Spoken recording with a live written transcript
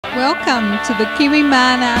Welcome to the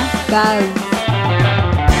Kiwimana Buzz.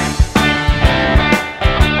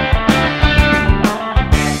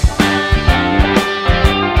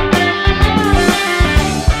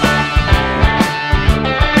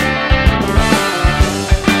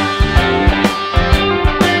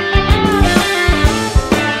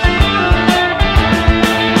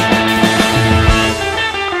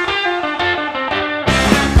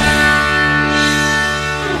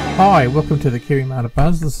 Hi, welcome to the Kiwimana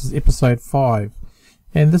Buzz. This is episode 5,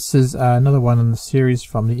 and this is another one in the series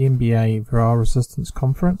from the NBA Varroa Resistance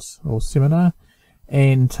Conference or Seminar.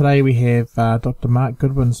 And today we have Dr Mark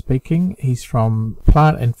Goodwin speaking. He's from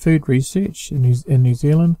Plant and Food Research in New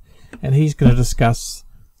Zealand, and he's going to discuss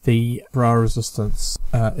the Varroa Resistance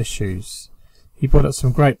issues. He brought up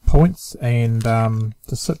some great points, and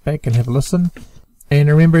just sit back and have a listen. And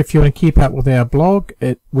remember, if you want to keep up with our blog,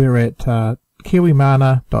 we're at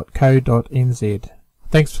kiwimana.co.nz.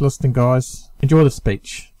 Thanks for listening, guys. Enjoy the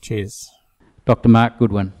speech. Cheers. Dr Mark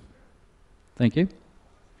Goodwin. Thank you.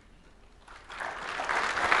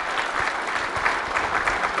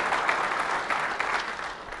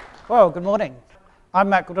 Well, good morning. I'm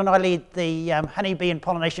Mark Goodwin. I lead the honeybee and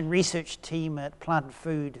pollination research team at Plant and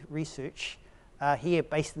Food Research here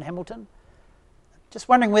based in Hamilton. Just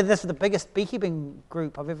wondering whether this is the biggest beekeeping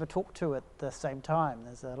group I've ever talked to at the same time.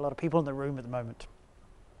 There's a lot of people in the room at the moment.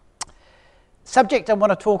 Subject I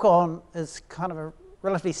want to talk on is kind of a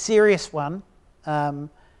relatively serious one, and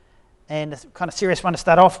it's kind of serious one to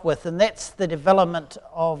start off with, and that's the development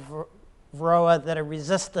of Varroa that are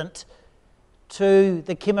resistant to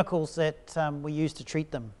the chemicals that we use to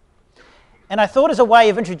treat them. And I thought, as a way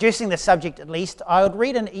of introducing the subject at least, I would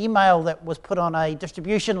read an email that was put on a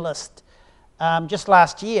distribution list just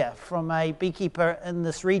last year from a beekeeper in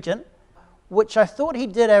this region, which I thought he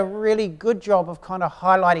did a really good job of kind of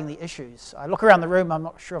highlighting the issues. I look around the room, I'm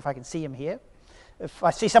not sure if I can see him here. If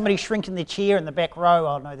I see somebody shrink in their chair in the back row,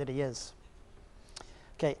 I'll know that he is.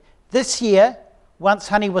 Okay, this year, once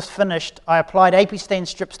honey was finished, I applied Apistan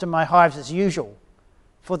strips to my hives as usual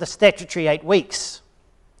for the statutory 8 weeks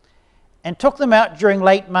and took them out during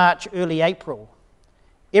late March, early April.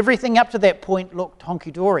 Everything up to that point looked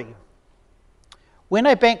honky-dory. When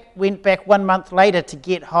I went back 1 month later to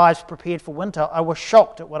get hives prepared for winter, I was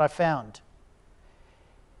shocked at what I found.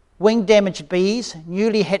 Wing-damaged bees,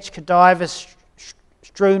 newly hatched cadavers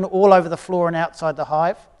strewn all over the floor and outside the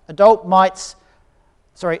hive, adult mites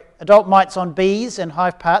on bees and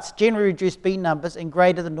hive parts, generally reduced bee numbers, and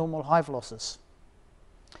greater than normal hive losses.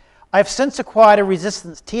 I have since acquired a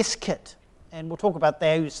resistance test kit, and we'll talk about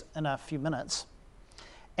those in a few minutes,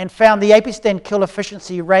 and found the Apistan kill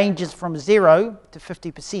efficiency ranges from 0 to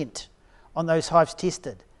 50% on those hives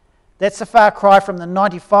tested. That's a far cry from the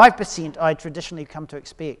 95% I traditionally come to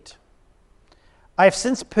expect. I have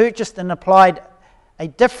since purchased and applied a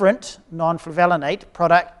different non-fluvalinate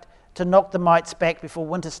product to knock the mites back before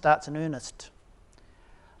winter starts in earnest.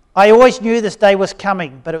 I always knew this day was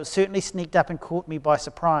coming, but it was certainly sneaked up and caught me by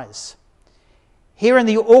surprise. Here in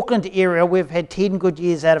the Auckland area, we've had 10 good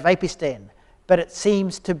years out of Apistan, but it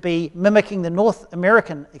seems to be mimicking the North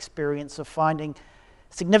American experience of finding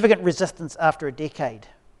significant resistance after a decade.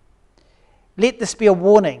 Let this be a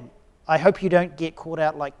warning. I hope you don't get caught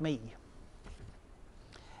out like me.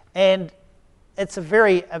 And it's a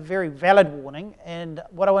very valid warning, and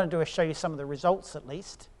what I want to do is show you some of the results at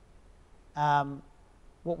least, what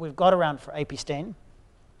we've got around for Apistan,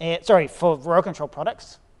 for Varroa control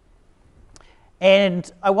products. And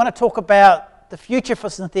I want to talk about the future for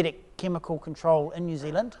synthetic chemical control in New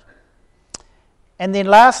Zealand. And then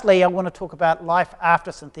lastly, I want to talk about life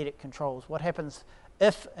after synthetic controls. What happens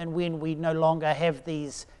if and when we no longer have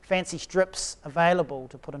these fancy strips available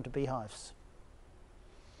to put into beehives.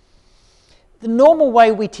 The normal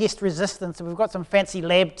way we test resistance, and we've got some fancy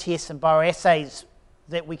lab tests and bioassays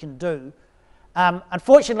that we can do.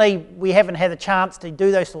 Unfortunately, we haven't had the chance to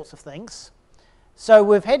do those sorts of things. So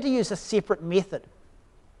we've had to use a separate method.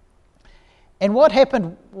 And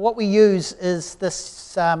what we use is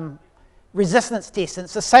this resistance test, and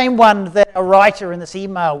it's the same one that a writer in this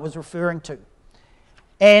email was referring to.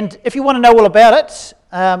 And if you want to know all about it,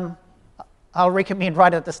 I'll recommend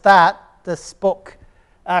right at the start this book,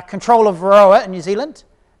 Control of Varroa in New Zealand.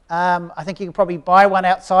 I think you can probably buy one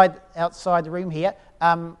outside the room here.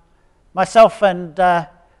 Myself and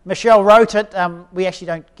Michelle wrote it. We actually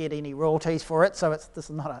don't get any royalties for it, so this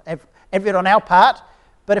is not an advert on our part.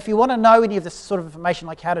 But if you want to know any of this sort of information,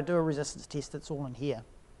 like how to do a resistance test, it's all in here.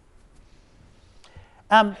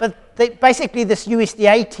 Basically, this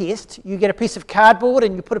USDA test, you get a piece of cardboard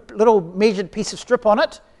and you put a little measured piece of strip on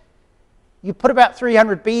it. You put about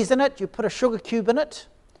 300 bees in it. You put a sugar cube in it.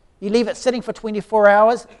 You leave it sitting for 24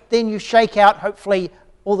 hours, then you shake out, hopefully,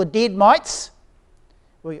 all the dead mites.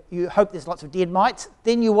 Well, you hope there's lots of dead mites.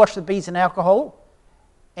 Then you wash the bees in alcohol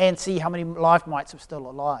and see how many live mites are still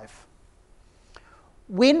alive.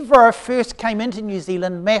 When Varroa first came into New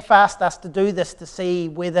Zealand, MEF asked us to do this to see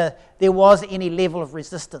whether there was any level of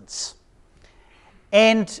resistance.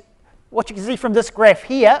 And what you can see from this graph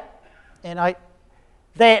here,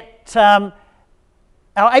 that our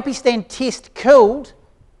Apistan test killed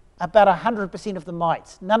about 100% of the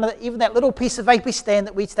mites. Even that little piece of Apistan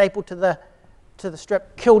that we stapled to the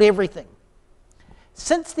strip killed everything.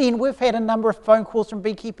 Since then, we've had a number of phone calls from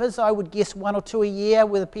beekeepers, I would guess 1 or 2 a year,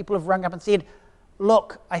 where the people have rung up and said,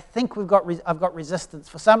 look, I think I've got resistance.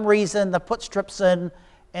 For some reason, they put strips in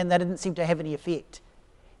and they didn't seem to have any effect.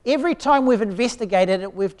 Every time we've investigated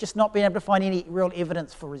it, we've just not been able to find any real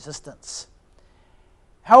evidence for resistance.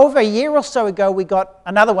 However, a year or so ago, we got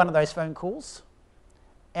another one of those phone calls.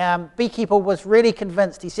 Beekeeper was really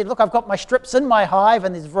convinced. He said, look, I've got my strips in my hive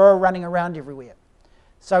and there's Varroa running around everywhere.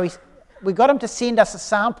 So we got him to send us a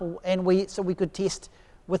sample so we could test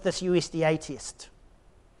with this USDA test.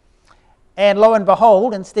 And lo and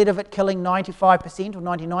behold, instead of it killing 95% or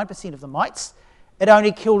 99% of the mites, it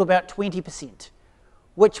only killed about 20%,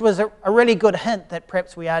 which was a really good hint that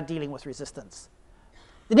perhaps we are dealing with resistance.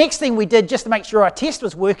 The next thing we did, just to make sure our test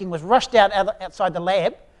was working, was rushed outside the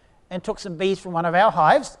lab and took some bees from one of our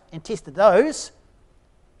hives and tested those.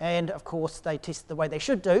 And of course, they tested the way they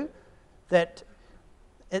should do. That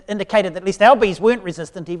it indicated that at least our bees weren't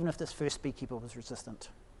resistant, even if this first beekeeper was resistant.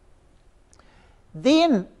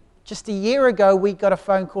 Then, just a year ago, we got a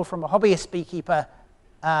phone call from a hobbyist beekeeper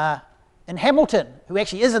in Hamilton, who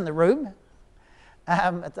actually is in the room.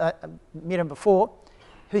 I met him before,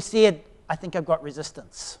 who said, I think I've got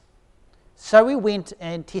resistance. So we went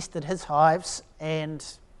and tested his hives, and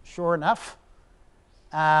sure enough,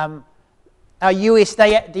 our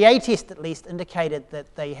USDA test at least indicated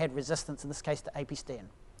that they had resistance, in this case to Apistan.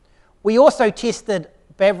 We also tested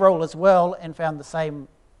Varroa as well and found the same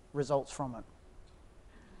results from it.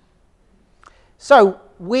 So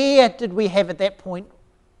where did we have at that point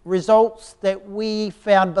results that we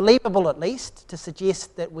found believable at least to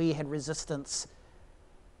suggest that we had resistance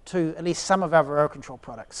to at least some of our Varroa control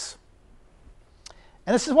products?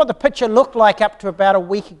 And this is what the picture looked like up to about a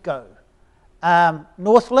week ago.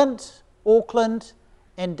 Northland, Auckland,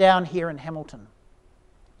 and down here in Hamilton.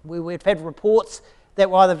 We've had reports that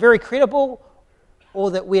were either very credible or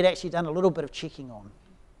that we'd actually done a little bit of checking on.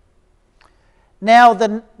 Now,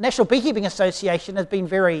 the National Beekeeping Association has been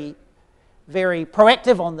very, very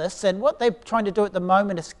proactive on this, and what they're trying to do at the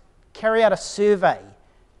moment is carry out a survey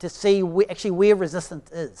to see actually where resistance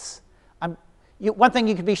is. One thing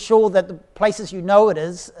you can be sure that the places you know it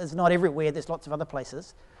is not everywhere. There's lots of other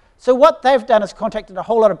places. So what they've done is contacted a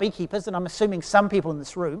whole lot of beekeepers, and I'm assuming some people in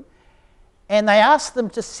this room, and they asked them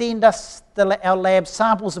to send us our lab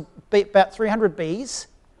samples of about 300 bees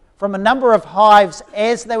from a number of hives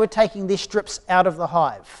as they were taking their strips out of the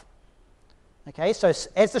hive. Okay, so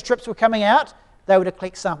as the strips were coming out, they would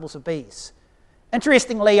collect samples of bees.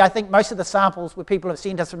 Interestingly, I think most of the samples were people have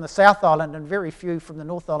sent us from the South Island and very few from the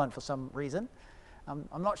North Island for some reason.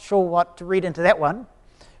 I'm not sure what to read into that one,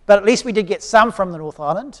 but at least we did get some from the North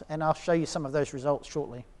Island, and I'll show you some of those results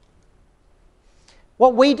shortly.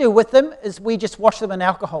 What we do with them is we just wash them in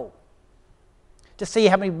alcohol to see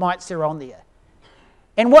how many mites there are on there.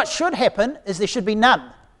 And what should happen is there should be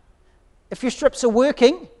none. If your strips are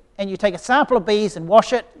working and you take a sample of bees and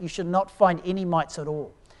wash it, you should not find any mites at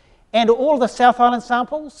all. And all the South Island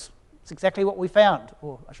samples, it's exactly what we found,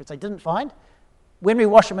 or I should say didn't find. When we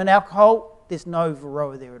wash them in alcohol, there's no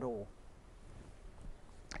Varroa there at all.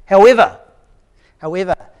 However,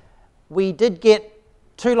 we did get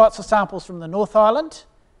 2 lots of samples from the North Island,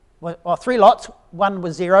 or 3 lots, 1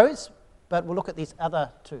 was zeros, but we'll look at these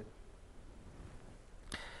other 2.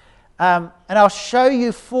 And I'll show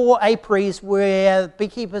you 4 apiaries where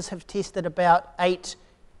beekeepers have tested about 8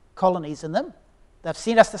 colonies in them. They've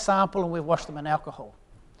sent us the sample and we've washed them in alcohol.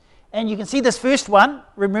 And you can see this first one.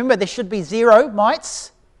 Remember, there should be 0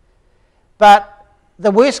 mites, but the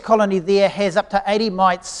worst colony there has up to 80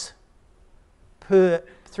 mites per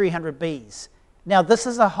 300 bees. Now, this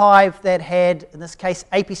is a hive that had, in this case,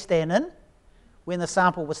 Apistan in when the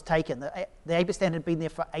sample was taken. The Apistan had been there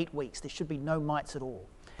for 8 weeks. There should be no mites at all.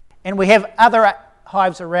 And we have other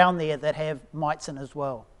hives around there that have mites in as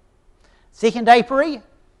well. Second apiary,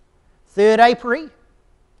 third apiary,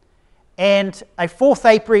 and a 4th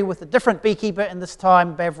apiary with a different beekeeper, and this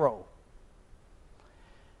time Varroa.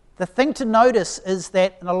 The thing to notice is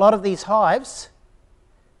that in a lot of these hives,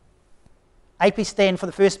 Apistan for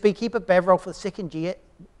the first beekeeper, Varroa for the second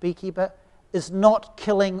beekeeper, is not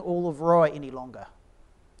killing all of Varroa any longer.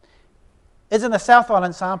 It's in the South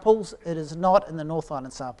Island samples, it is not in the North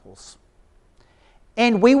Island samples.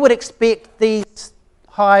 And we would expect these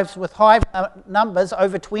hives with hive numbers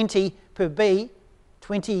over 20 per bee,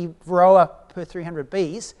 20 Varroa per 300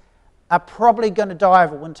 bees, are probably going to die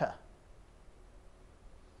over winter.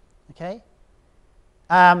 Okay?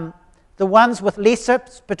 The ones with lesser,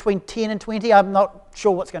 between 10 and 20, I'm not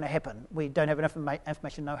sure what's going to happen. We don't have enough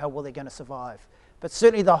information to know how well they're going to survive. But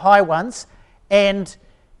certainly the high ones, and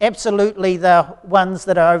absolutely the ones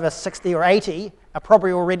that are over 60 or 80, are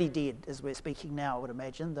probably already dead as we're speaking now, I would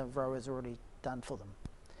imagine. The Varroa is already done for them.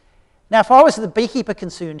 Now, if I was the beekeeper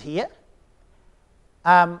concerned here,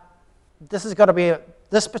 this has got to be,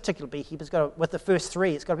 this particular beekeeper's got to, with the first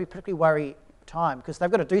three, it's got to be particularly worry time, because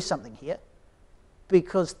they've got to do something here,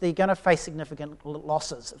 because they're going to face significant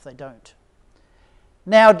losses if they don't.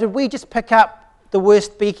 Now, did we just pick up the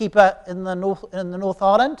worst beekeeper in the North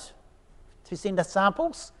Island to send us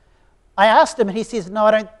samples? I asked him, and he says, no,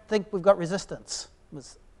 I don't think we've got resistance,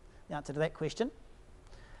 was the answer to that question.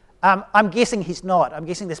 I'm guessing he's not. I'm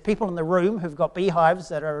guessing there's people in the room who've got beehives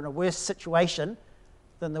that are in a worse situation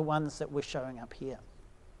than the ones that we're showing up here.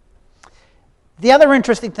 The other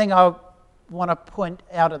interesting thing I want to point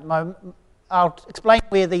out at the moment, I'll explain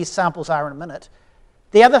where these samples are in a minute.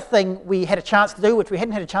 The other thing we had a chance to do, which we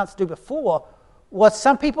hadn't had a chance to do before, was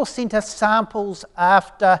some people sent us samples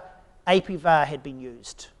after Apivar had been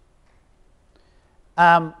used.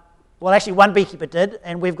 Well, actually one beekeeper did,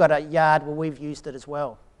 and we've got a yard where we've used it as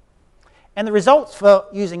well. And the results for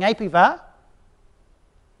using Apivar,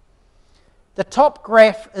 the top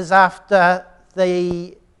graph is after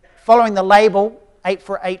following the label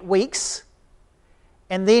for 8 weeks,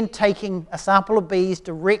 and then taking a sample of bees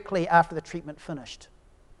directly after the treatment finished.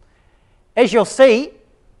 As you'll see,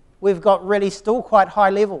 we've got really still quite high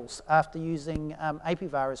levels after using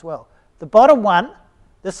Apivar as well. The bottom one,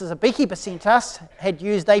 this is a beekeeper sent us, had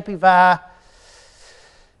used Apivar,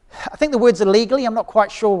 I think the word's illegally, I'm not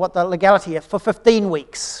quite sure what the legality is, for 15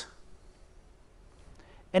 weeks.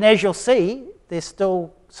 And as you'll see, there's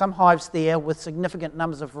still some hives there with significant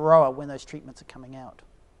numbers of Varroa when those treatments are coming out.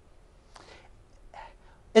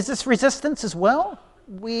 Is this resistance as well?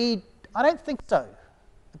 I don't think so.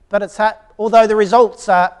 But it's hard, although the results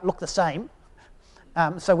look the same,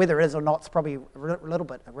 so whether it is or not is probably a little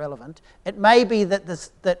bit irrelevant. It may be that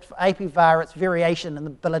for Apivar, it's variation in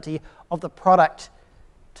the ability of the product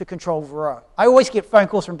to control Varroa. I always get phone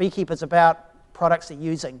calls from beekeepers about products they're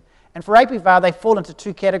using, and for Apivar, they fall into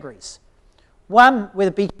 2 categories. One, where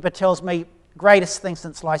the beekeeper tells me, greatest thing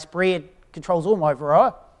since sliced bread, controls all my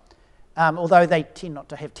Varroa, although they tend not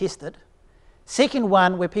to have tested. Second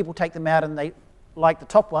one, where people take them out and they, like the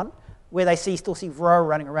top one, where they still see Varroa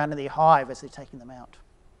running around in their hive as they're taking them out.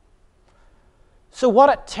 So what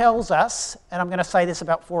it tells us, and I'm going to say this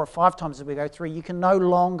about 4 or 5 times as we go through, you can no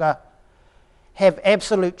longer have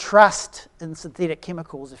absolute trust in synthetic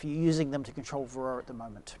chemicals if you're using them to control Varroa at the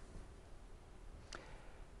moment.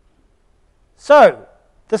 So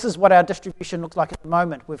this is what our distribution looks like at the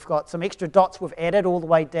moment. We've got some extra dots we've added all the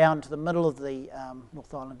way down to the middle of the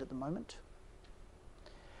North Island at the moment.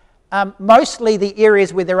 Mostly the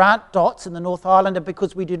areas where there aren't dots in the North Island are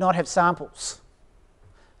because we do not have samples.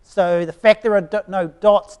 So the fact there are no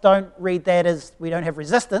dots, don't read that as we don't have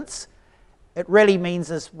resistance. It really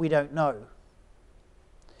means is we don't know.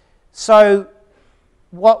 So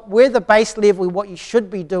where the base level, what you should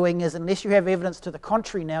be doing is, unless you have evidence to the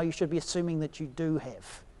contrary now, you should be assuming that you do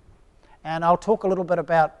have. And I'll talk a little bit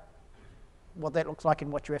about what that looks like and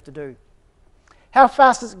what you have to do. How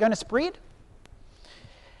fast is it going to spread?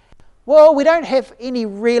 Well, we don't have any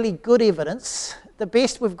really good evidence. The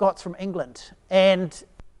best we've got is from England. And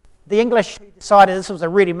the English decided this was a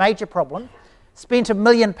really major problem, spent £1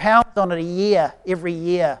 million on it every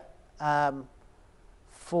year,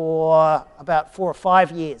 for about 4 or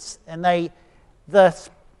 5 years. And the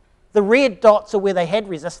red dots are where they had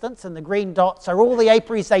resistance, and the green dots are all the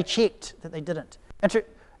apiaries they checked that they didn't. And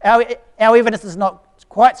our evidence is not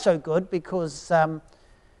quite so good because,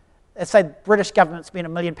 let's say, the British government spent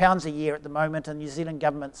 £1 million a year at the moment, and New Zealand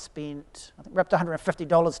government spent, I think we're up to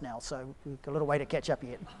 $150 now, so we've got a little way to catch up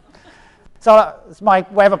yet. So it's my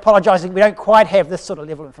way of apologising. We don't quite have this sort of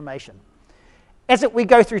level of information. As we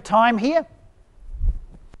go through time here,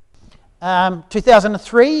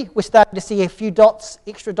 2003, we're starting to see a few dots,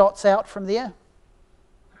 extra dots out from there.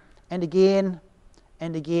 And again,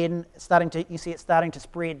 you see it starting to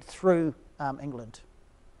spread through England.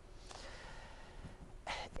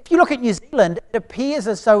 If you look at New Zealand, it appears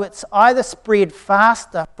as though it's either spread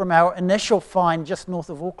faster from our initial find just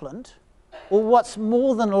north of Auckland, Well, what's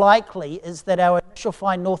more than likely is that our initial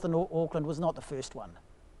find north in Auckland was not the first one.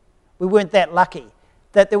 We weren't that lucky,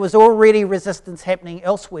 that there was already resistance happening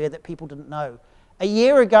elsewhere that people didn't know. A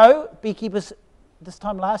year ago, beekeepers, this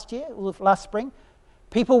time last year, or last spring,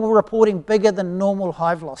 people were reporting bigger than normal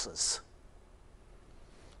hive losses.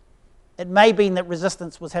 It may have been that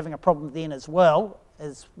resistance was having a problem then as well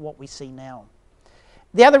as what we see now.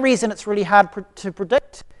 The other reason it's really hard to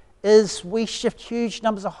predict is we shift huge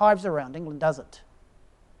numbers of hives around. England doesn't.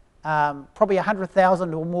 Probably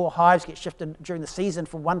 100,000 or more hives get shifted during the season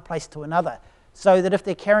from one place to another, so that if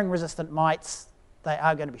they're carrying resistant mites, they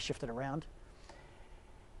are going to be shifted around.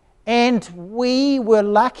 And we were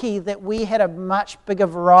lucky that we had a much bigger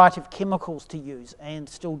variety of chemicals to use, and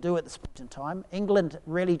still do at this point in time. England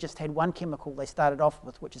really just had one chemical they started off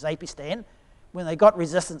with, which is Apistan. When they got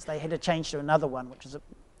resistance, they had to change to another one, which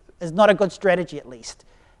is not a good strategy, at least.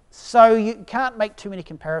 So you can't make too many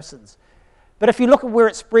comparisons. But if you look at where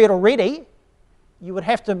it's spread already, you would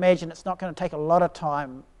have to imagine it's not going to take a lot of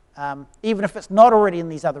time, even if it's not already in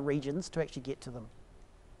these other regions, to actually get to them.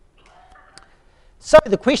 So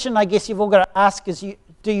the question I guess you've all got to ask is,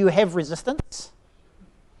 do you have resistance?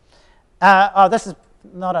 This is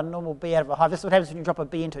not a normal bee out of a hive. This is what happens when you drop a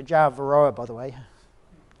bee into a jar of Varroa, by the way.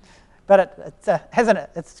 But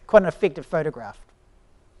it's quite an effective photograph.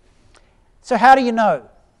 So how do you know?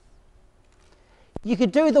 You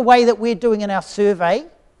could do the way that we're doing in our survey.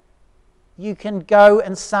 You can go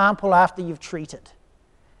and sample after you've treated.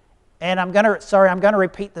 And I'm going to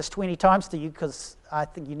repeat this 20 times to you because I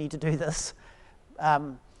think you need to do this.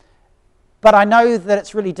 But I know that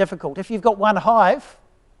it's really difficult. If you've got one hive,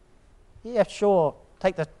 yeah, sure,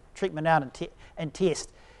 take the treatment out and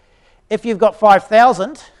test. If you've got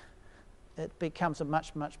 5,000, it becomes a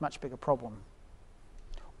much, much, much bigger problem.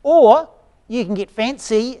 Or you can get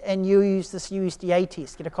fancy and you use this USDA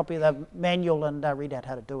test, get a copy of the manual and read out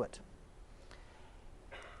how to do it.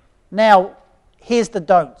 Now, here's the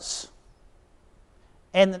don'ts.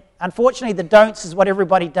 And unfortunately, the don'ts is what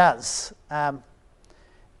everybody does.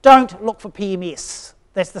 Don't look for PMS.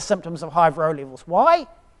 That's the symptoms of hive Varroa levels. Why?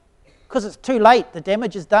 Because it's too late. The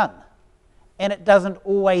damage is done. And it doesn't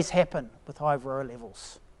always happen with hive Varroa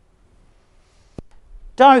levels.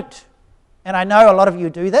 Don't, and I know a lot of you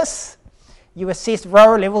do this, you assess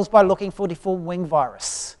Varroa levels by looking for deformed wing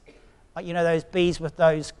virus. You know, those bees with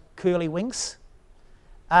those curly wings?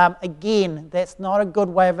 Again, that's not a good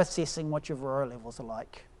way of assessing what your Varroa levels are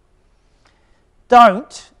like.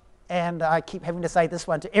 Don't, and I keep having to say this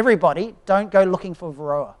one to everybody, don't go looking for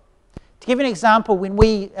Varroa. To give you an example,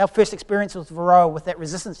 when our first experience with Varroa with that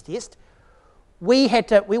resistance test, we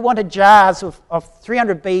wanted jars of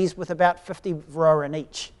 300 bees with about 50 Varroa in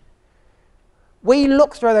each. We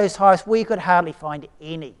looked through those hives, we could hardly find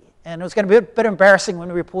any. And it was going to be a bit embarrassing when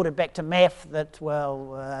we reported back to MAF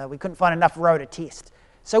that, we couldn't find enough Varroa to test.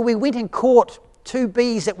 So we went and caught 2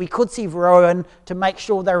 bees that we could see Varroa in to make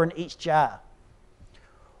sure they were in each jar.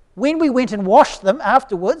 When we went and washed them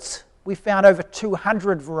afterwards, we found over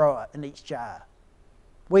 200 Varroa in each jar.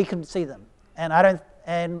 We couldn't see them.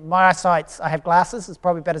 And my eyesight, I have glasses, it's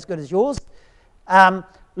probably about as good as yours.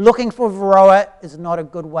 Looking for Varroa is not a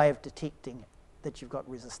good way of detecting that you've got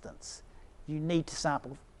resistance. You need to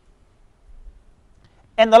sample.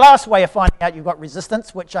 And the last way of finding out you've got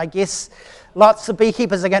resistance, which I guess lots of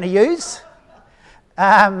beekeepers are going to use,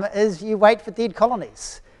 is you wait for dead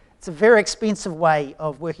colonies. It's a very expensive way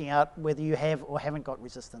of working out whether you have or haven't got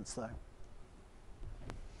resistance, though.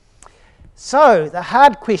 So the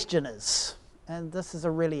hard question is, and this is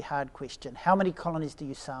a really hard question, how many colonies do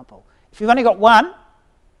you sample? If you've only got one,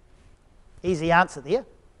 easy answer there.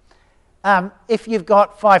 If you've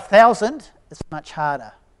got 5,000, it's much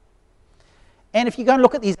harder. And if you go and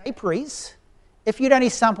look at these apiaries, if you'd only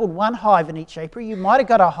sampled one hive in each apiary, you might have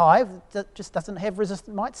got a hive that just doesn't have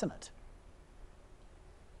resistant mites in it.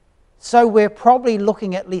 So we're probably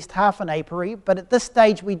looking at least half an apiary, but at this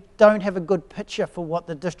stage we don't have a good picture for what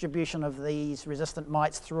the distribution of these resistant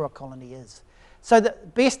mites through a colony is. So the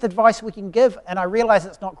best advice we can give, and I realize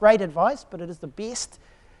it's not great advice, but it is the best,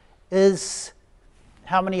 is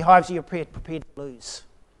how many hives are you prepared to lose.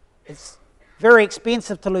 It's very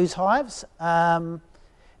expensive to lose hives.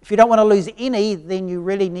 If you don't want to lose any, then you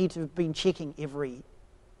really need to have been checking every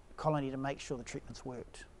colony to make sure the treatment's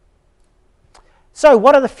worked. So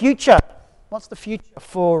what's the future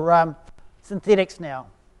for synthetics now?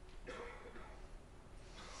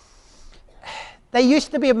 They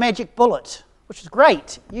used to be a magic bullet, which is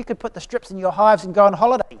great. You could put the strips in your hives and go on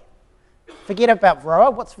holiday. Forget about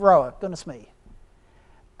Varroa. What's Varroa? Goodness me.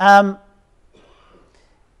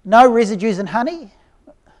 No residues in honey.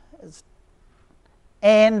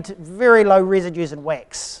 and very low residues in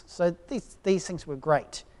wax. So these things were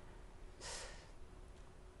great.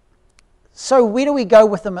 So where do we go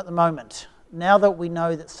with them at the moment? Now that we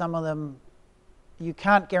know that some of them, you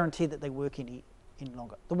can't guarantee that they work any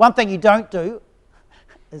longer. The one thing you don't do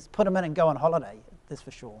is put them in and go on holiday, that's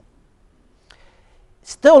for sure.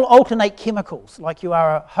 Still alternate chemicals, like you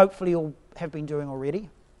are hopefully all have been doing already.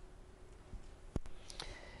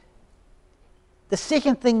 The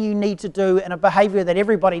second thing you need to do, and a behaviour that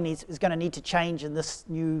everybody is going to need to change in this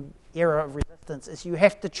new era of resistance, is you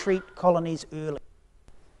have to treat colonies early.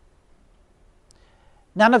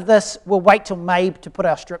 None of this will wait till May to put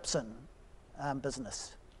our strips in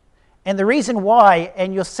business. And the reason why,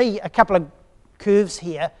 and you'll see a couple of curves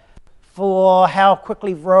here for how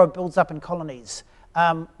quickly Varroa builds up in colonies.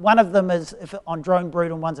 One of them is on drone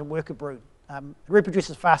brood and one's in worker brood. It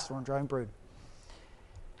reproduces faster on drone brood.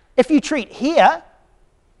 If you treat here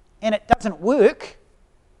and it doesn't work,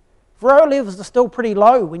 Varroa levels are still pretty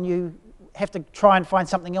low when you have to try and find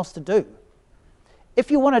something else to do.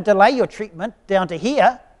 If you want to delay your treatment down to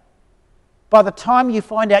here, by the time you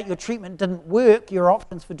find out your treatment didn't work, your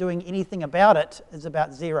options for doing anything about it is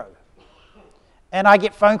about 0. And I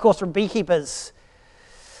get phone calls from beekeepers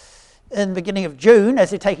in the beginning of June as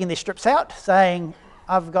they're taking their strips out saying,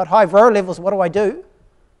 I've got high Varroa levels, what do I do?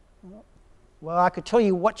 Well, I could tell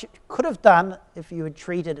you what you could have done if you had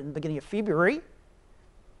treated in the beginning of February.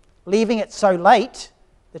 Leaving it so late,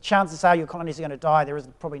 the chances are your colonies are going to die. There is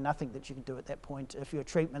probably nothing that you can do at that point if your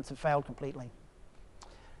treatments have failed completely.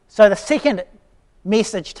 So the second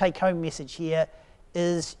message, take-home message here,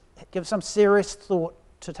 is give some serious thought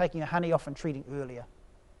to taking your honey off and treating earlier.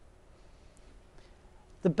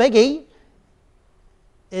 The biggie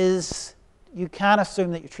is you can't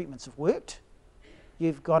assume that your treatments have worked.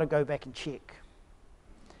 You've got to go back and check.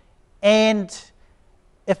 And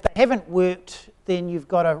if they haven't worked, then you've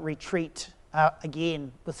got to retreat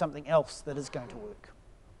again with something else that is going to work.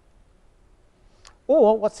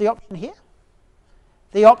 Or what's the option here?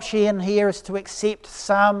 The option here is to accept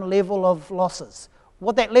some level of losses.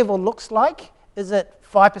 What that level looks like, is it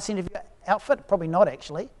 5% of your outfit? Probably not,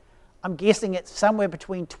 actually. I'm guessing it's somewhere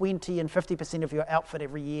between 20 and 50% of your outfit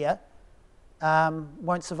every year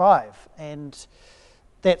won't survive. And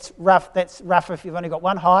that's rough if you've only got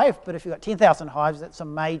one hive, but if you've got 10,000 hives, that's a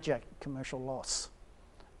major commercial loss.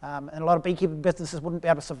 And a lot of beekeeping businesses wouldn't be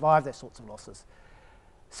able to survive those sorts of losses.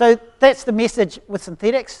 So that's the message with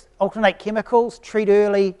synthetics. Alternate chemicals, treat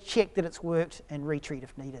early, check that it's worked, and retreat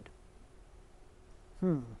if needed.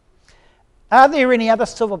 Are there any other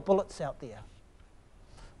silver bullets out there?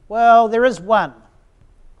 Well, there is one.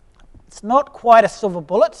 It's not quite a silver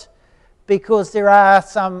bullet because there are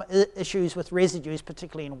some issues with residues,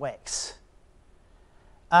 particularly in wax.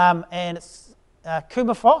 And it's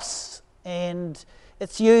Kumafos, and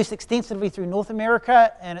it's used extensively through North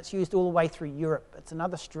America, and it's used all the way through Europe. It's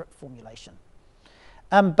another strip formulation.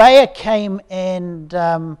 Bayer came and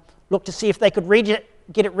looked to see if they could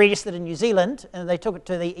get it registered in New Zealand, and they took it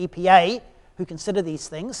to the EPA, who consider these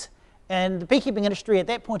things. And the beekeeping industry at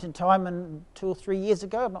that point in time, and 2 or 3 years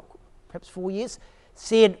ago, perhaps 4 years,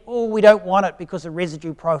 said, oh, we don't want it because of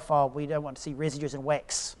residue profile. We don't want to see residues in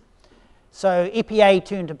wax. So EPA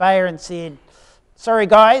turned to Bayer and said, sorry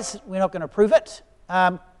guys, we're not going to approve it.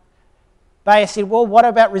 Bayer said, well, what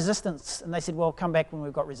about resistance? And they said, well, come back when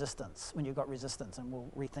you've got resistance, and we'll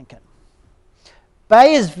rethink it.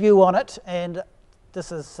 Bayer's view on it, and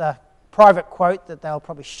this is a private quote that they'll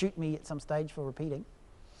probably shoot me at some stage for repeating,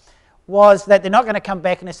 was that they're not going to come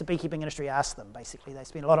back unless the beekeeping industry asks them, basically. They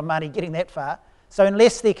spend a lot of money getting that far. So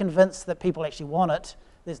unless they're convinced that people actually want it,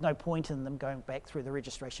 there's no point in them going back through the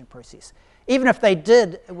registration process. Even if they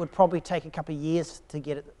did, it would probably take a couple of years to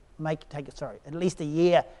get it, at least a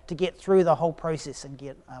year to get through the whole process and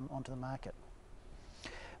get onto the market.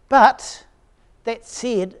 But that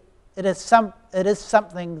said, it is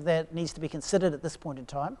something that needs to be considered at this point in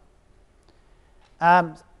time.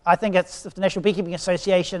 I think if the National Beekeeping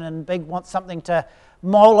Association and BIG want something to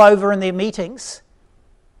mull over in their meetings,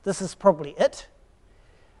 this is probably it.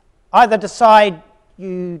 Either decide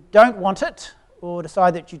you don't want it, or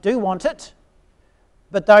decide that you do want it,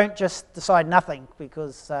 but don't just decide nothing,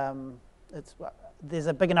 because there's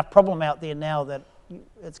a big enough problem out there now that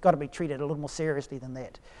it's got to be treated a little more seriously than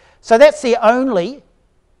that. So that's the only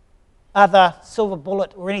other silver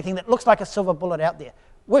bullet, or anything that looks like a silver bullet out there.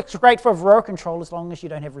 Works great for Varroa control as long as you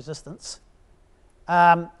don't have resistance,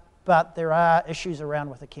 but there are issues around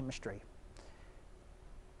with the chemistry.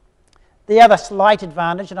 The other slight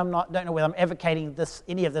advantage, and don't know whether I'm advocating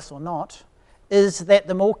any of this or not, is that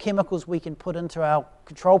the more chemicals we can put into our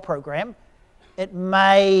control program, it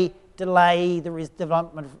may delay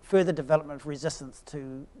the further development of resistance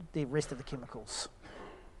to the rest of the chemicals.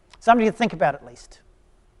 Something to think about at least.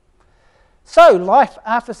 So, life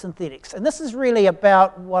after synthetics. And this is really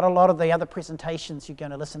about what a lot of the other presentations you're going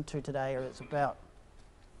to listen to today is about.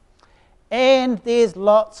 And there's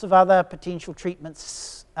lots of other potential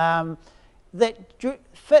treatments that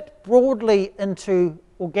fit broadly into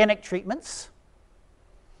organic treatments,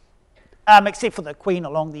 except for the queen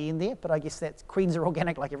along the end there, but I guess that queens are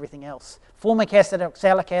organic like everything else. Formic acid,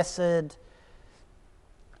 oxalic acid,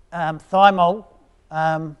 thymol,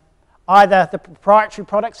 either the proprietary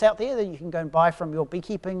products out there that you can go and buy from your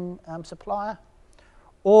beekeeping supplier,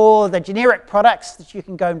 or the generic products that you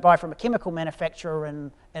can go and buy from a chemical manufacturer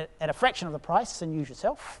at a fraction of the price and use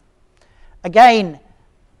yourself. Again,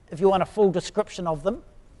 if you want a full description of them,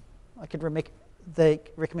 I could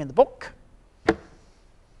recommend the book.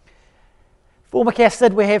 Formic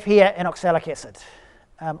acid we have here, and oxalic acid.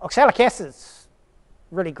 Oxalic acid is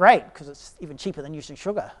really great because it's even cheaper than using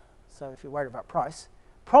sugar, so if you're worried about price.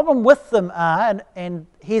 Problem with them are, and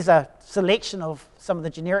here's a selection of some of the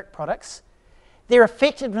generic products, their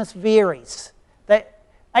effectiveness varies.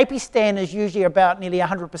 Apistan is usually about nearly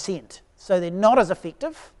 100%, so they're not as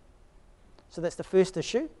effective. So that's the first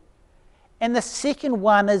issue. And the second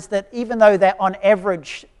one is that even though they're on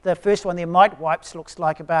average, the first one, their mite wipes, looks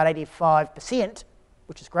like about 85%,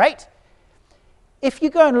 which is great. If you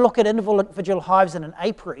go and look at individual hives in an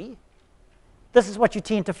apiary, this is what you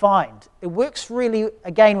tend to find. It works really,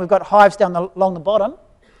 again, we've got hives along the bottom,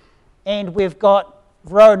 and we've got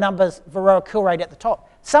Varroa kill rate at the top.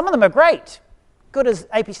 Some of them are great, good as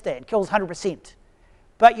Apistan, kills 100%.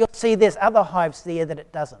 But you'll see there's other hives there that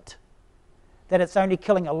it doesn't. That it's only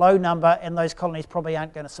killing a low number, and those colonies probably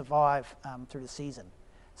aren't going to survive through the season.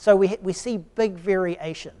 So we see big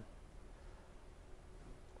variation.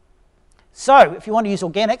 So if you want to use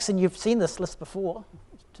organics, and you've seen this list before,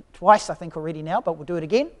 twice I think already now, but we'll do it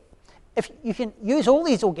again. If you can use all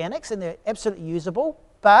these organics, and they're absolutely usable,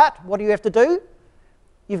 but what do you have to do?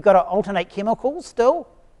 You've got to alternate chemicals still,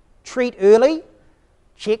 treat early,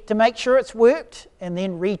 check to make sure it's worked, and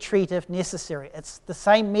then retreat if necessary. It's the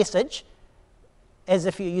same message as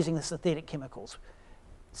if you're using the synthetic chemicals.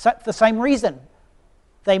 So for the same reason,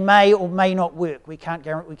 they may or may not work. We can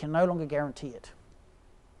no longer guarantee it.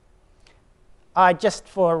 There's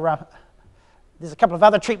a couple of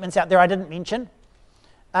other treatments out there I didn't mention.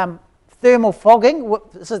 Thermal fogging.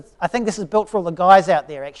 I think this is built for all the guys out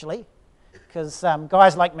there actually, because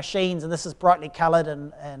guys like machines, and this is brightly coloured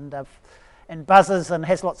and buzzes and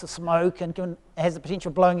has lots of smoke and has the potential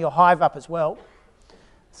of blowing your hive up as well.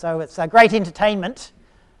 So it's a great entertainment.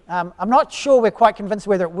 I'm not sure we're quite convinced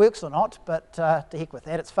whether it works or not, but to heck with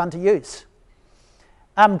that, it's fun to use.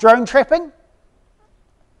 Drone trapping.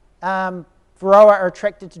 Varroa are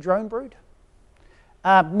attracted to drone brood.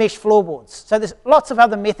 Mesh floorboards. So there's lots of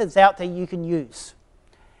other methods out there you can use.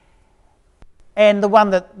 And the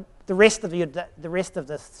one that the rest of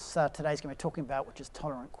this today is going to be talking about, which is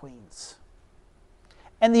tolerant queens.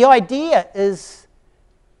 And the idea is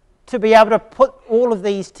to be able to put all of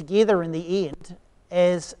these together in the end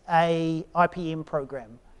as a IPM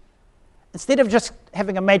program. Instead of just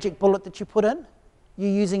having a magic bullet that you put in, you're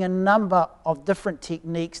using a number of different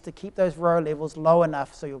techniques to keep those Varroa levels low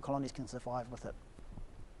enough so your colonies can survive with it.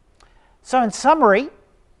 So in summary,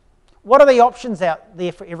 what are the options out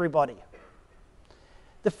there for everybody?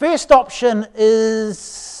 The first option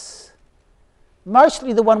is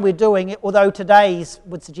mostly the one we're doing, although today's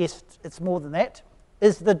would suggest it's more than that,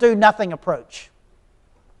 is the do-nothing approach.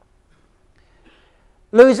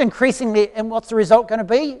 Lose increasingly, and what's the result going to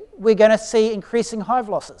be? We're going to see increasing hive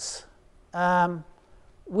losses.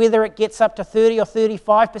 Whether it gets up to 30 or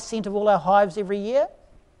 35% of all our hives every year,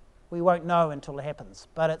 we won't know until it happens,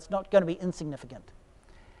 but it's not going to be insignificant.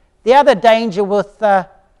 The other danger with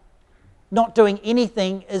not doing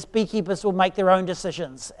anything is beekeepers will make their own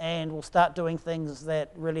decisions and will start doing things that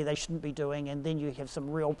really they shouldn't be doing, and then you have some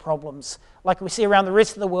real problems, like we see around the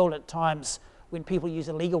rest of the world at times when people use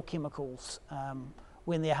illegal chemicals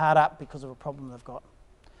when they're hard up because of a problem they've got.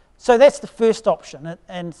 So that's the first option,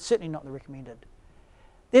 and certainly not the recommended.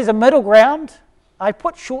 There's a middle ground. I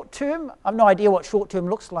put short term. I have no idea what short term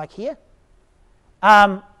looks like here.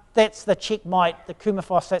 That's the check mite, the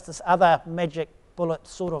Kumafos, that's this other magic bullet,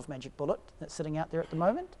 sort of magic bullet that's sitting out there at the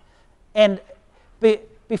moment. And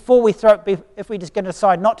before we throw it, if we're just going to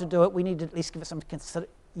decide not to do it, we need to at least give it some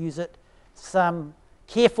some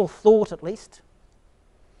careful thought at least.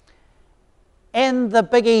 And the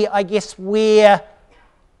biggie, I guess, where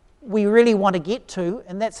we really want to get to,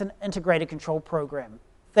 and that's an integrated control program.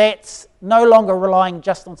 That's no longer relying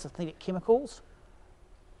just on synthetic chemicals,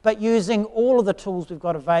 but using all of the tools we've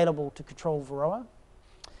got available to control Varroa.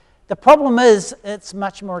 The problem is it's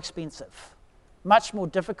much more expensive, much more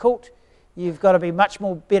difficult. You've got to be much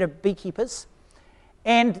more better beekeepers.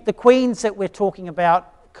 And the queens that we're talking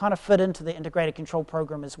about kind of fit into the integrated control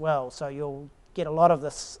program as well. So you'll get a lot of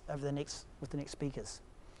this over with the next speakers.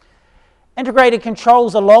 Integrated control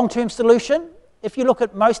is a long-term solution. If you look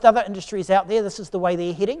at most other industries out there, this is the way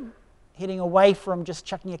they're heading away from just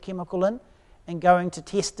chucking a chemical in and going to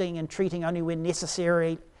testing and treating only when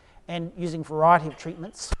necessary and using a variety of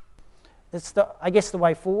treatments. It's, I guess, the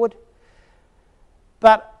way forward.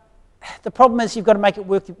 But the problem is you've got to make it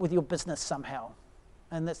work with your business somehow,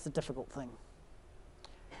 and that's the difficult thing.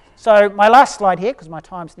 So my last slide here, because my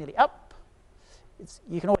time's nearly up,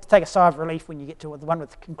 you can always take a sigh of relief when you get to the one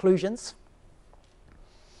with conclusions.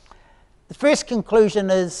 The first conclusion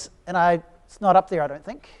is, and it's not up there, I don't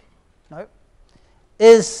think, no,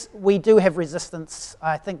 is we do have resistance.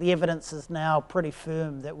 I think the evidence is now pretty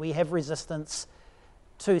firm that we have resistance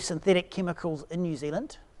to synthetic chemicals in New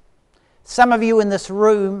Zealand. Some of you in this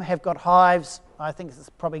room have got hives, I think this is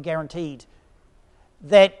probably guaranteed,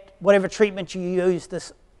 that whatever treatment you used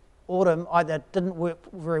this autumn either didn't work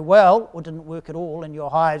very well or didn't work at all, and your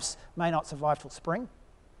hives may not survive till spring.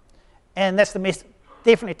 And that's the message.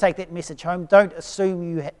 Definitely take that message home. Don't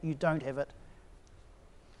assume you don't have it.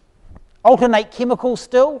 Alternate chemicals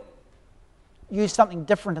still. Use something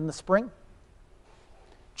different in the spring.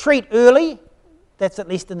 Treat early. That's at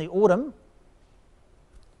least in the autumn.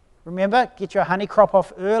 Remember, get your honey crop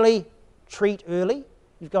off early. Treat early.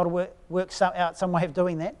 You've got to work out some way of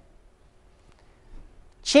doing that.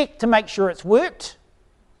 Check to make sure it's worked.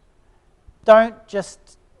 Don't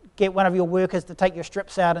just get one of your workers to take your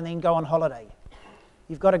strips out and then go on holiday.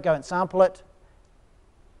 You've got to go and sample it.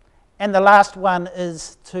 And the last one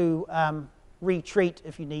is to retreat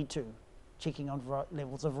if you need to, checking on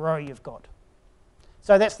levels of Varroa you've got.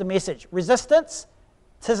 So that's the message. Resistance,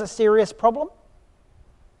 'tis a serious problem.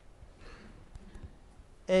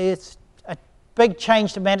 It's a big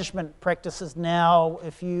change to management practices now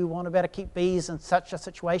if you want to be able to keep bees in such a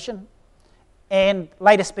situation. And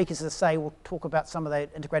later speakers, as I say, will talk about some of the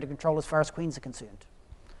integrated control as far as queens are concerned.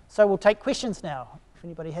 So we'll take questions now, if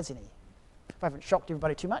anybody has any. If I haven't shocked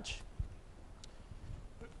everybody too much.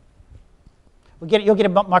 You'll get a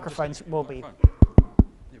microphone, will be. There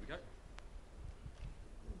we go.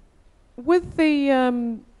 With the,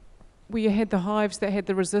 where you had the hives that had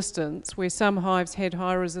the resistance, where some hives had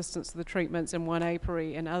high resistance to the treatments in one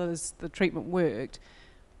apiary and others the treatment worked,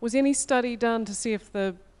 was any study done to see if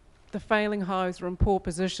the failing hives were in poor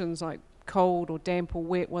positions like cold or damp or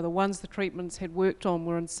wet, while the ones the treatments had worked on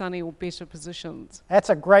were in sunny or better positions? That's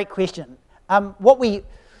a great question.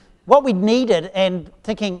 What we needed, and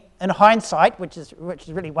thinking in hindsight, which is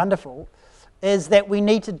really wonderful, is that we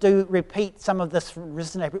need to repeat some of this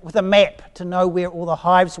resistant with a map to know where all the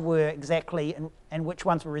hives were exactly and which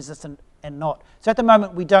ones were resistant and not. So at the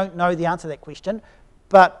moment we don't know the answer to that question,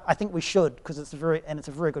 but I think we should, because it's a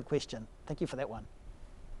very good question. Thank you for that one.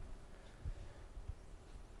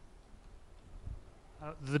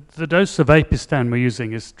 The dose of apistan we're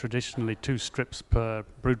using is traditionally 2 strips per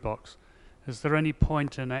brood box. Is there any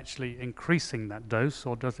point in actually increasing that dose,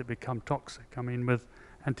 or does it become toxic? I mean, with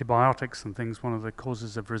antibiotics and things, one of the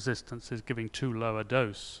causes of resistance is giving too low a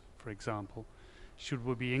dose, for example. Should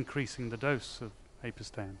we be increasing the dose of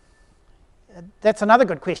apistan? That's another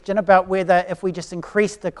good question about whether if we just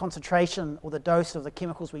increase the concentration or the dose of the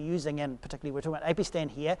chemicals we're using, and particularly we're talking about apistan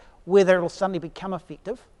here, whether it'll suddenly become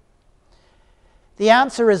effective. The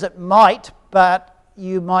answer is it might, but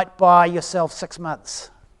you might buy yourself 6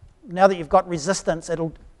 months. Now that you've got resistance,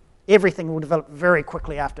 everything will develop very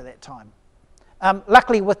quickly after that time.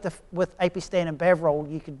 Luckily, with apistan and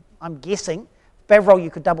Bavrol, I'm guessing, Bavrol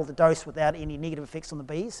you could double the dose without any negative effects on the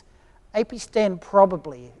bees. Apistan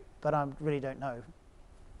probably, but I really don't know.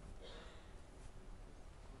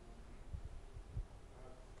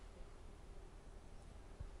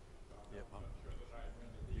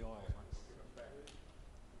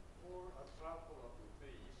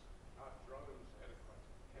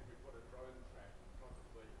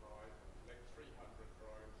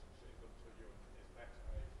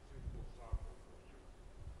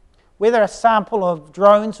 Whether a sample of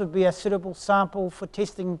drones would be a suitable sample for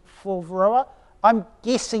testing for Varroa, I'm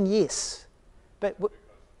guessing yes. But because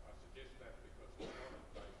I suggest that because it's not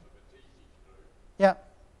invasive, it's easy to do. Yeah.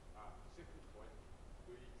 Second point,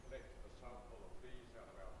 we collect a sample of bees out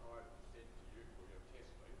of our hive and send to you for your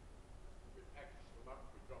testing. We package them up,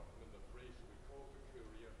 we drop them in the freezer, we call the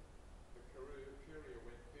courier. The courier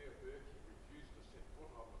went there, refused to set foot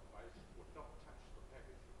on the place, would not touch the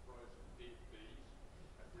package of frozen dead bees,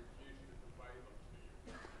 and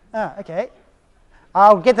Oh, okay.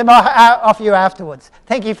 I'll get them off you afterwards.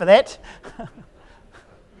 Thank you for that. If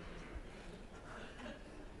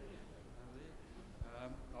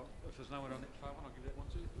there's no one on that phone, I'll give that one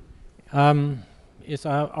to you. Yes,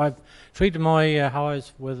 I've treated my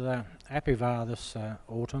hives with Apivar this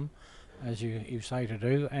autumn, as you say to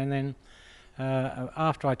do, and then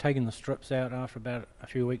after I'd taken the strips out, after about a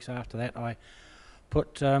few weeks after that, I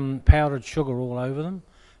put powdered sugar all over them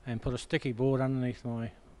and put a sticky board underneath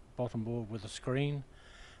my bottom board with a screen,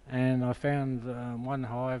 and I found one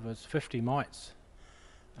hive was 50 mites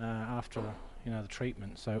after the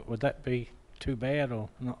treatment. So would that be too bad or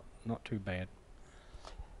not too bad?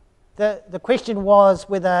 The question was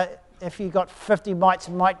whether if you got 50 mites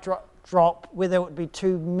and mite drop, whether it would be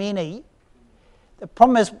too many. The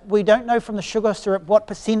problem is we don't know from the sugar syrup what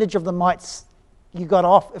percentage of the mites you got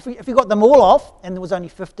off. If you got them all off and there was only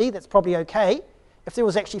 50, that's probably okay. If there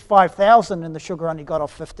was actually 5,000 and the sugar only got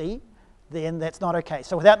off 50, then that's not okay.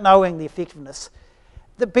 So without knowing the effectiveness,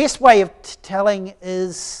 the best way of telling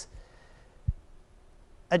is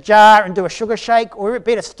a jar and do a sugar shake, or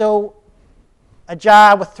better still, a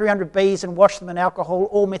jar with 300 bees and wash them in alcohol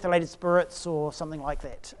or methylated spirits or something like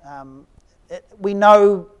that. We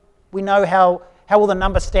know how will the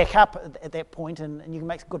numbers stack up at that point, and you can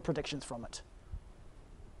make good predictions from it.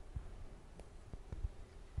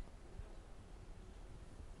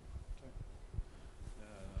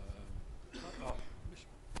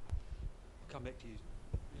 Come back to you,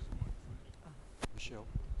 Michelle.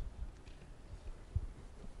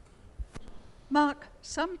 Mark,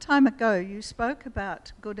 some time ago you spoke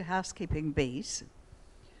about good housekeeping bees,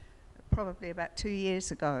 probably about 2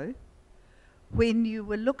 years ago, when you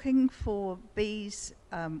were looking for bees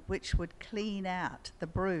which would clean out the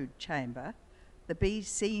brood chamber. The bees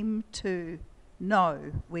seemed to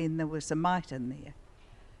know when there was a mite in there.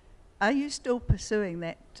 Are you still pursuing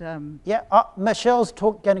that? Yeah, Michelle's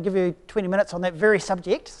going to give you 20 minutes on that very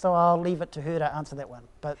subject, so I'll leave it to her to answer that one.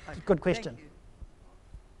 But good question.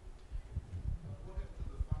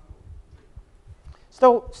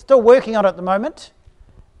 Still working on it at the moment.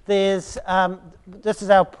 There's this is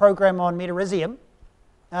our program on Metarhizium.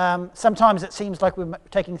 Sometimes it seems like we're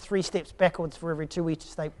taking 3 steps backwards for every 2 we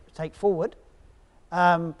take forward.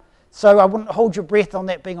 So I wouldn't hold your breath on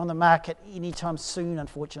that being on the market anytime soon,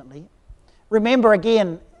 unfortunately. Remember,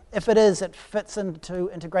 again, if it fits into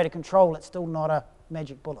integrated control, it's still not a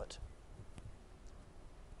magic bullet.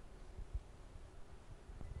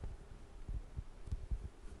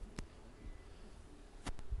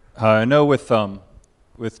 I know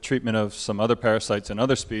with treatment of some other parasites and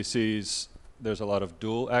other species, there's a lot of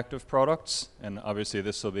dual active products, and obviously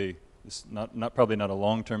this will be probably not a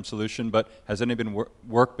long-term solution, but has any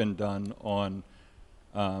work been done on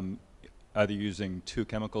either using 2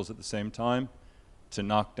 chemicals at the same time to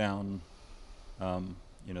knock down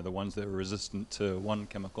the ones that are resistant to one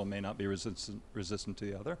chemical may not be resistant to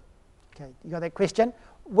the other? Okay, you got that question?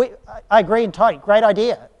 I agree entirely. Great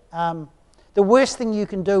idea. The worst thing you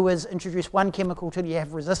can do is introduce one chemical till you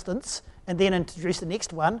have resistance and then introduce the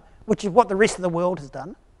next one, which is what the rest of the world has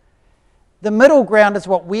done. The middle ground is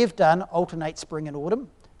what we've done, alternate spring and autumn.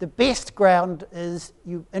 The best ground is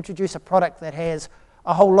you introduce a product that has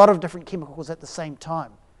a whole lot of different chemicals at the same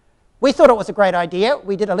time. We thought it was a great idea.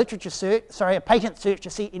 We did a a patent search to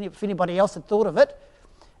see if anybody else had thought of it,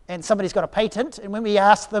 and somebody's got a patent, and when we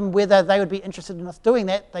asked them whether they would be interested in us doing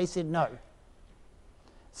that, they said no.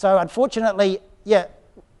 So unfortunately, yeah,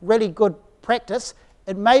 really good practice.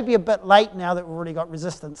 It may be a bit late now that we've already got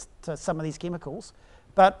resistance to some of these chemicals,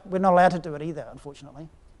 but we're not allowed to do it either, unfortunately.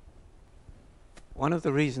 One of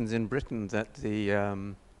the reasons in Britain that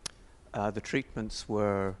the treatments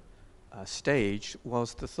were staged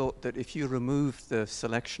was the thought that if you removed the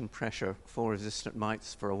selection pressure for resistant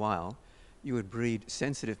mites for a while, you would breed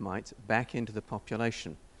sensitive mites back into the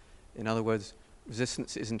population. In other words,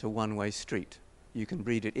 resistance isn't a one-way street. You can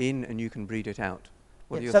breed it in and you can breed it out.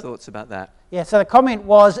 What are your thoughts about that? Yeah, so the comment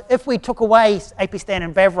was if we took away Apistan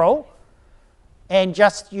and Varroa and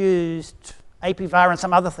just used Apivar and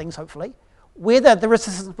some other things, hopefully, whether the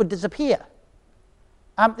resistance would disappear.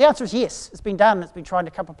 The answer is yes. It's been done. It's been tried in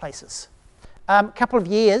a couple of places. A couple of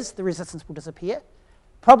years, the resistance will disappear.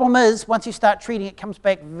 Problem is, once you start treating, it comes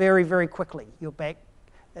back very, very quickly. You're back.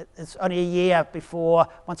 It's only a year before,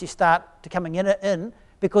 once you start to coming in,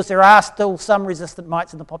 because there are still some resistant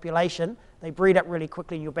mites in the population. They breed up really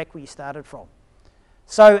quickly and you're back where you started from.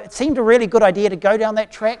 So it seemed a really good idea to go down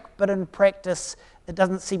that track, but in practice, it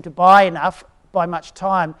doesn't seem to buy much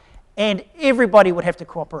time, and everybody would have to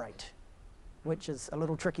cooperate, which is a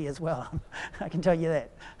little tricky as well. I can tell you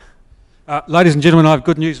that. Ladies and gentlemen, I have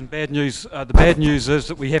good news and bad news. The bad news is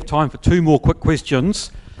that we have time for 2 more quick questions.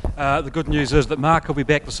 The good news is that Mark will be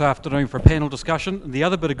back this afternoon for a panel discussion. And the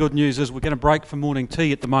other bit of good news is we're going to break for morning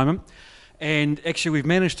tea at the moment. And actually we've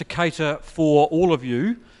managed to cater for all of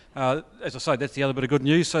you. As I say, that's the other bit of good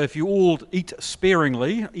news. So if you all eat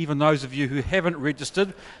sparingly, even those of you who haven't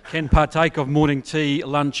registered can partake of morning tea,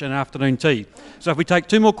 lunch and afternoon tea. So if we take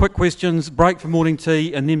 2 more quick questions, break for morning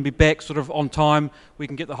tea and then be back sort of on time, we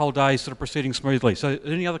can get the whole day sort of proceeding smoothly. So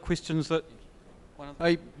any other questions that...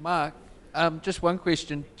 Hey, Mark, just one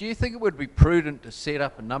question. Do you think it would be prudent to set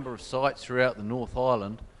up a number of sites throughout the North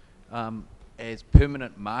Island as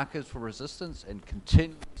permanent markers for resistance and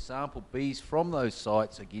continue to sample bees from those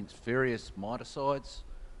sites against various miticides,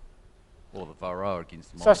 or the Varroa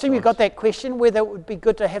against the miticides? So I assume you got that question, whether it would be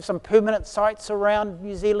good to have some permanent sites around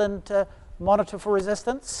New Zealand to monitor for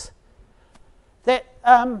resistance. That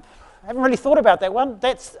I haven't really thought about that one.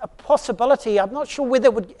 That's a possibility. I'm not sure whether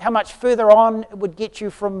it would, how much further on it would get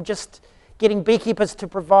you from just getting beekeepers to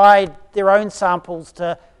provide their own samples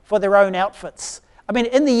for their own outfits. I mean,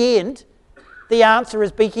 in the end, the answer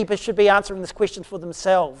is beekeepers should be answering this question for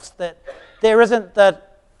themselves, that there isn't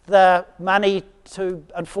the money to,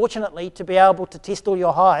 unfortunately, to be able to test all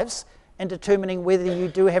your hives and determining whether you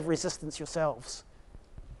do have resistance yourselves.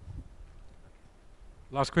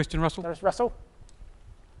 Last question, Russell. There's Russell.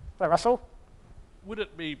 Hello, Russell. Would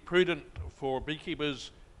it be prudent for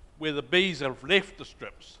beekeepers where the bees have left the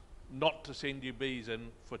strips not to send you bees in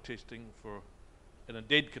for testing in a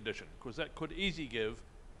dead condition? Because that could easily give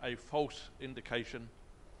a false indication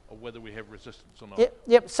of whether we have resistance or not.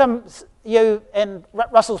 Yep. And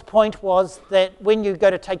Russell's point was that when you go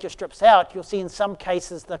to take your strips out, you'll see in some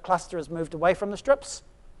cases the cluster has moved away from the strips.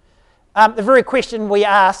 The very question we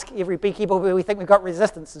ask every beekeeper where we think we've got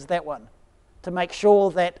resistance is that one, to make sure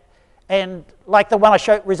that, and like the one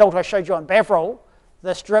result I showed you on Bavril,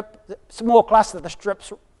 the small cluster, the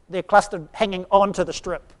strips, they're clustered hanging onto the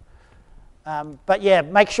strip. But yeah,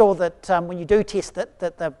 make sure that when you do test it,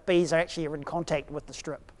 that the bees are actually in contact with the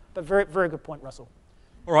strip. But very, very good point, Russell.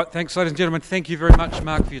 All right, thanks, ladies and gentlemen. Thank you very much,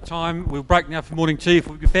 Mark, for your time. We'll break now for morning tea. If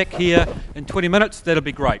we'll be back here in 20 minutes, that'll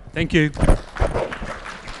be great. Thank you.